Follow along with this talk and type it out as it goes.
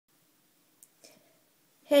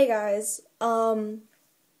Hey guys, sorry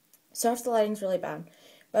if the lighting's really bad,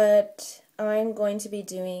 but I'm going to be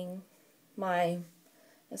doing my,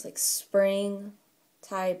 it's like spring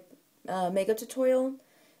type makeup tutorial.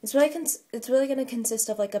 It's really gonna consist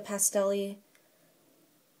of like a pastel-y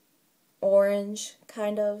orange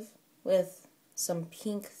kind of with some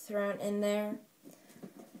pink thrown in there.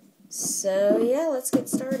 So yeah, let's get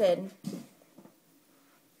started.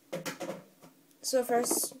 So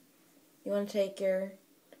first, you want to take your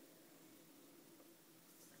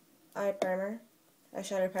eyeshadow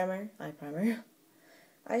primer.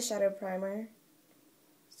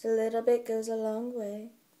 Just a little bit goes a long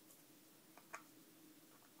way.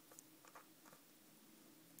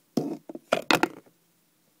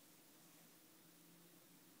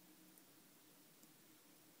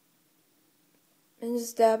 And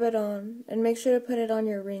just dab it on, and make sure to put it on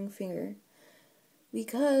your ring finger,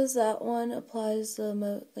 because that one applies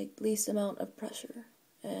the least amount of pressure,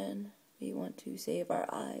 and we want to save our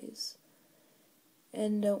eyes,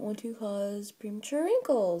 and don't want to cause premature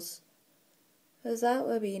wrinkles, because that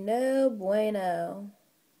would be no bueno.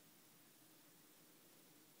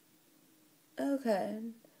 Okay,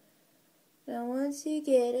 now once you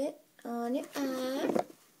get it on your eye,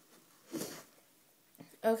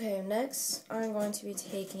 okay, next I'm going to be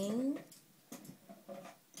taking,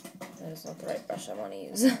 that is not the right brush I want to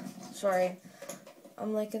use, sorry.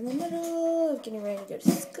 I'm like in the middle of getting ready to go to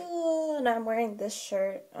school, and I'm wearing this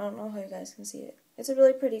shirt. I don't know how you guys can see it. It's a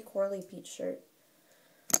really pretty corally peach shirt.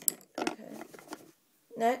 Okay.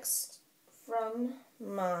 Next, from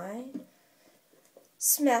my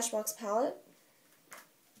Smashbox palette,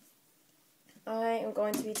 I am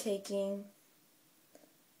going to be taking,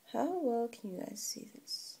 how well can you guys see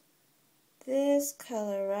this? This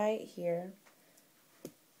color right here.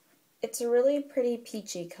 It's a really pretty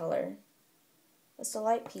peachy color. It's a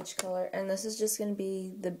light peach color, and this is just going to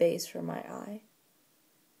be the base for my eye.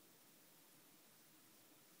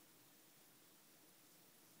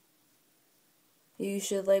 You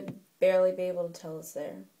should barely be able to tell it's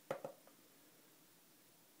there.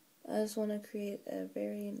 I just want to create a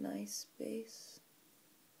very nice base.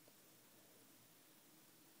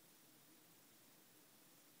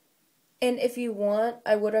 And if you want,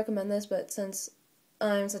 I would recommend this, but since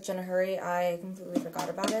I'm such in a hurry, I completely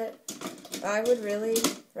forgot about it. I would really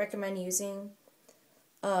recommend using,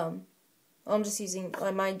 I'm just using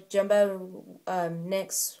my Jumbo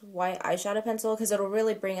NYX white eyeshadow pencil, because it'll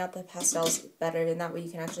really bring out the pastels better, and that way you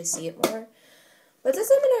can actually see it more. But since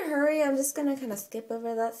I'm in a hurry, I'm just going to kind of skip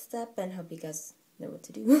over that step and hope you guys know what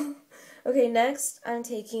to do. Okay, next I'm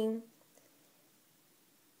taking,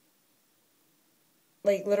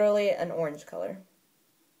 literally an orange color.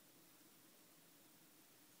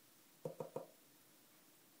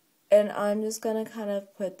 And I'm just going to kind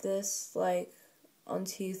of put this, on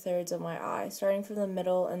 2/3 of my eye, starting from the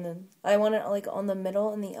middle, and then I want it, on the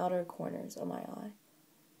middle and the outer corners of my eye.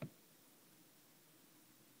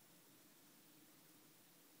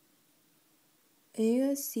 Can you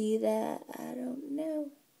guys see that? I don't know.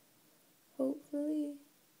 Hopefully.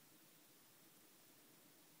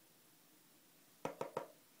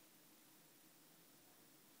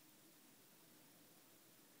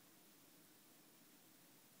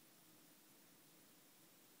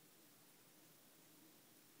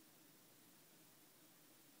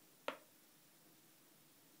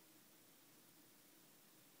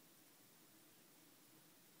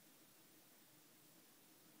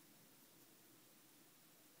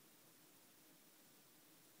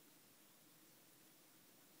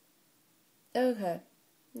 Okay.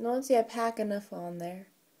 Once you pack enough on there,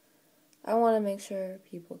 I want to make sure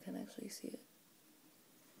people can actually see it.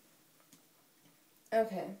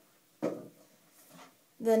 Okay.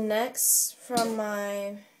 The next from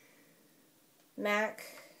my BH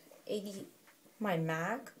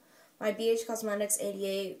Cosmetics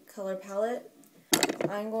 88 color palette,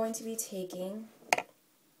 I'm going to be taking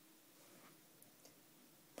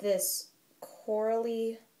this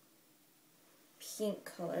corally pink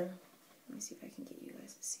color. Let me see if I can get you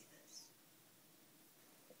guys to see this.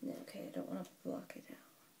 No, okay, I don't want to block it out.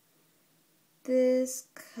 This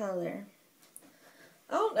color.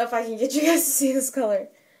 I don't know if I can get you guys to see this color.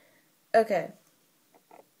 Okay.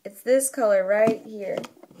 It's this color right here.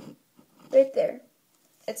 Right there.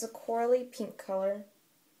 It's a corally pink color.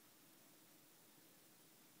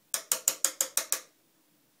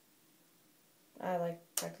 I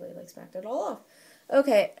practically smacked it all off.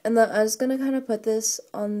 Okay, and then I was gonna kind of put this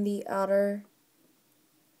on the outer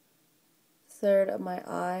third of my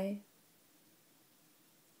eye.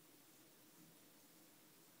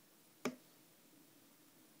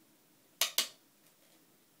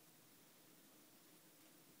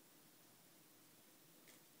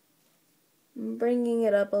 I'm bringing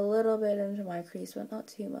it up a little bit into my crease, but not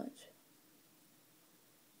too much.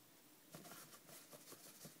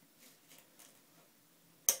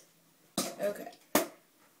 Okay.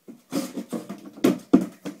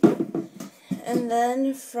 And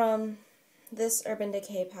then from this Urban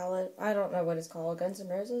Decay palette, I don't know what it's called, Guns N'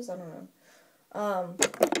 Roses? I don't know.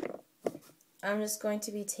 I'm just going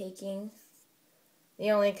to be taking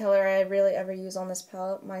the only color I really ever use on this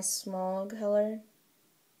palette, my Smog color.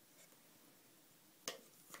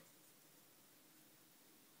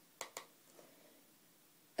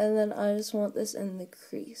 And then I just want this in the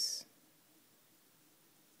crease.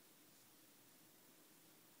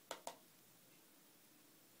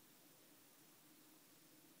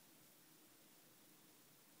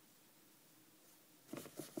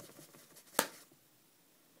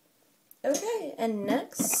 Okay, and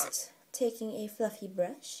next, taking a fluffy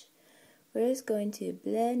brush, we're just going to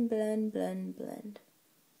blend, blend, blend, blend.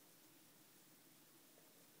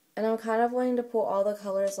 And I'm kind of wanting to pull all the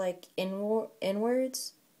colors like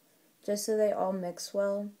inwards, just so they all mix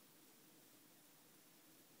well.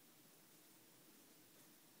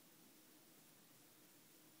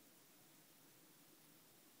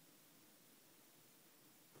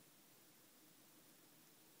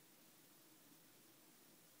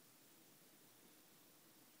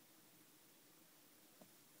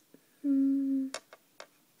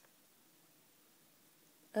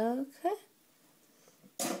 Okay.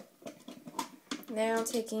 Now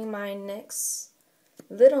taking my NYX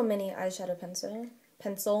little mini eyeshadow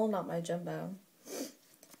pencil, not my jumbo.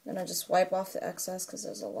 Then I just wipe off the excess because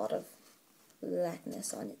there's a lot of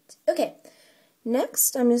blackness on it. Okay,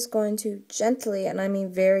 next I'm just going to gently, and I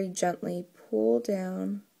mean very gently, pull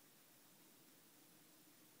down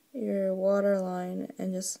your waterline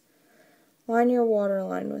and just line your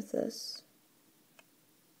waterline with this.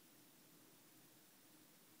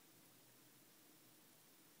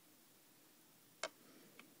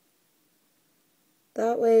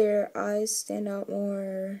 That way your eyes stand out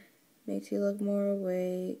more, makes you look more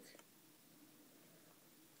awake.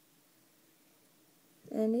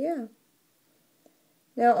 And yeah.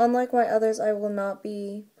 Now, unlike my others, I will not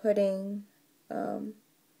be putting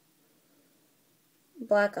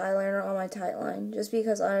black eyeliner on my tight line, just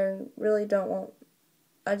because I really don't want,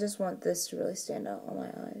 I just want this to really stand out on my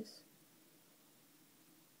eyes.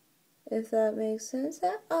 If that makes sense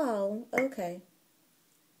at all. Okay.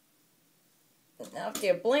 Now after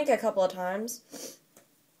you blink a couple of times.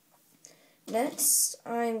 Next,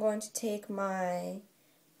 I'm going to take my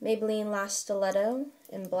Maybelline Lash Stiletto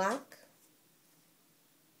in black.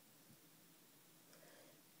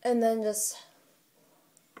 And then just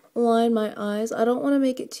line my eyes. I don't want to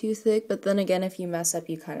make it too thick, but then again, if you mess up,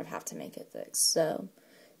 you kind of have to make it thick. So,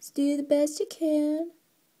 just do the best you can.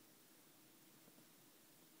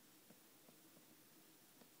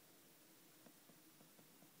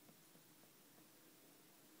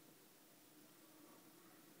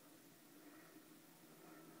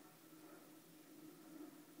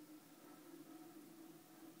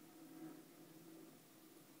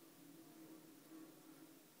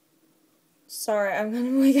 Sorry, I'm gonna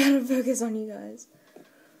like out of focus on you guys.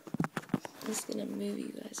 I'm just gonna move you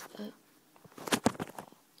guys up.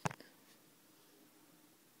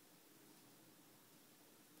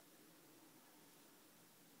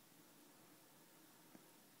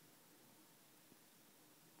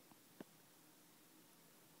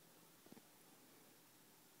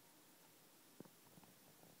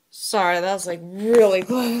 Sorry, that was like really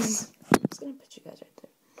close. I'm just gonna put you guys right there.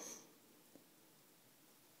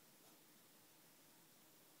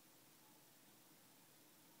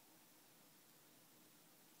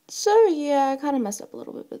 So yeah, I kind of messed up a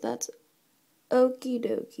little bit, but that's okie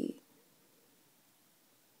dokie.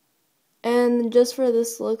 And just for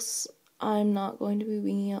this looks, I'm not going to be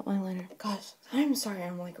winging out my liner. Gosh, I'm sorry,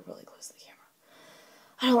 I'm like really close to the camera.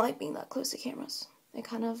 I don't like being that close to cameras. It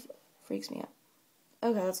kind of freaks me out.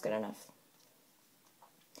 Okay, that's good enough.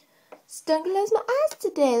 Just don't close my eyes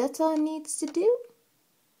today. That's all it needs to do.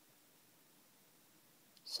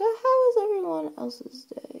 So how was everyone else's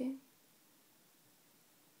day?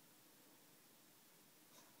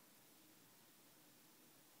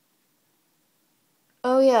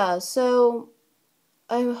 Oh yeah, so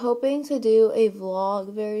I'm hoping to do a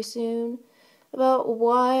vlog very soon about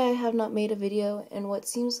why I have not made a video in what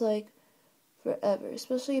seems like forever,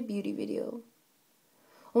 especially a beauty video.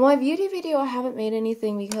 Well, my beauty video, I haven't made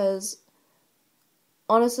anything because,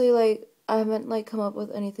 honestly, like, I haven't, like, come up with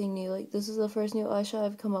anything new. Like, this is the first new eyeshadow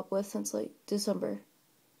I've come up with since, like, December.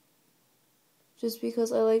 Just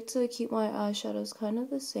because I like to keep my eyeshadows kind of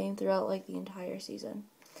the same throughout, like, the entire season.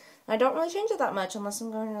 I don't really change it that much unless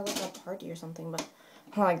I'm going to like a party or something, but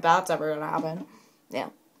I don't think that's ever gonna happen. Yeah.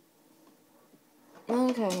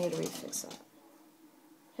 Okay, I need to refix that.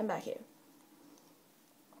 Come back here.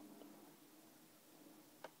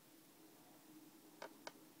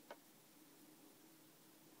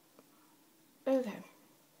 Okay.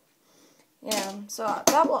 Yeah, so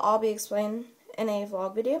that will all be explained in a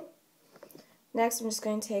vlog video. Next, I'm just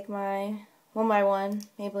going to take my 1x1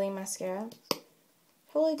 Maybelline mascara.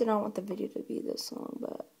 Totally did not want the video to be this long,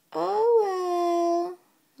 but oh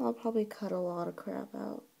well. I'll probably cut a lot of crap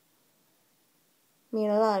out. I mean,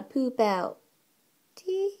 a lot of poop out.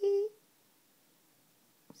 Tee-hee.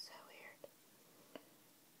 So weird.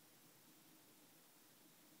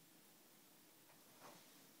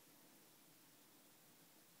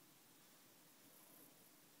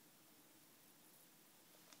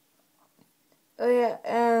 Oh yeah,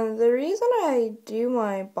 and the reason I do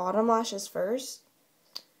my bottom lashes first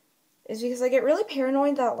is because I get really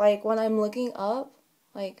paranoid that, like, when I'm looking up,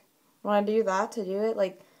 like, when I do that to do it,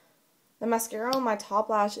 like, the mascara on my top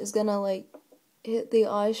lash is gonna, like, hit the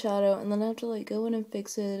eyeshadow, and then I have to, like, go in and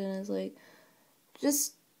fix it, and it's like,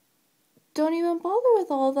 just don't even bother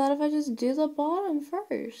with all that if I just do the bottom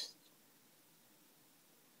first.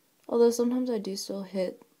 Although sometimes I do still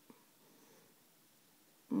hit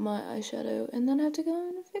my eyeshadow, and then I have to go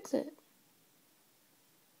in and fix it.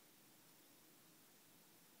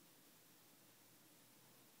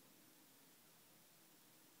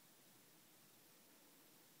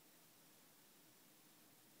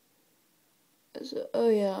 So, oh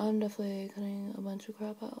yeah, I'm definitely cutting a bunch of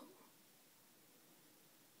crap out.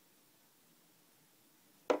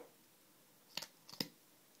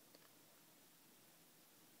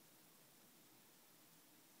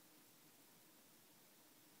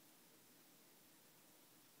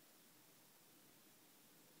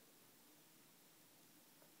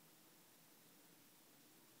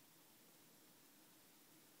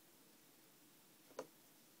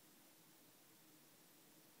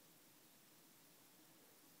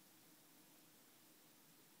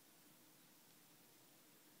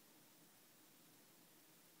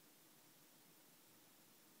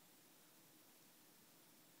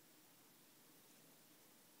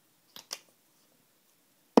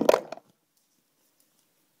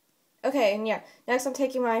 Okay, and yeah, next I'm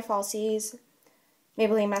taking my Falsies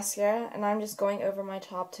Maybelline mascara, and I'm just going over my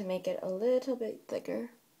top to make it a little bit thicker.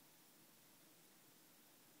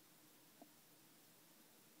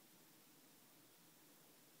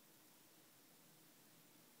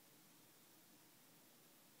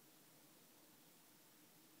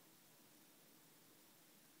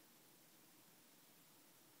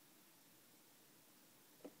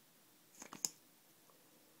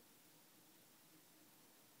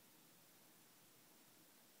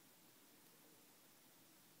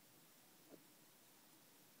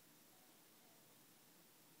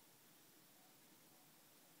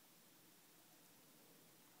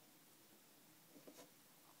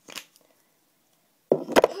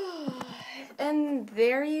 And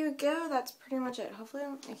there you go. That's pretty much it. Hopefully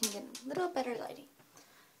I can get a little better lighting.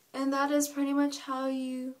 And that is pretty much how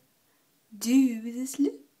you do this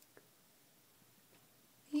look.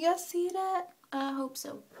 You guys see that? I hope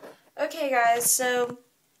so. Okay guys, so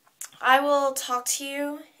I will talk to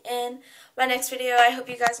you in my next video. I hope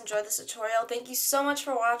you guys enjoyed this tutorial. Thank you so much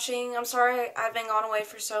for watching. I'm sorry I've been gone away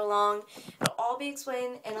for so long. It'll all be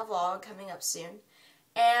explained in a vlog coming up soon.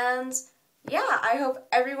 And yeah, I hope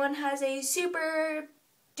everyone has a super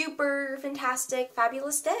duper fantastic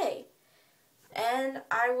fabulous day. And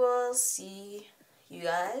I will see you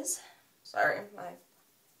guys. Sorry,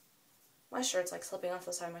 my shirt's like slipping off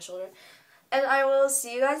the side of my shoulder. And I will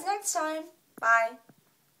see you guys next time. Bye.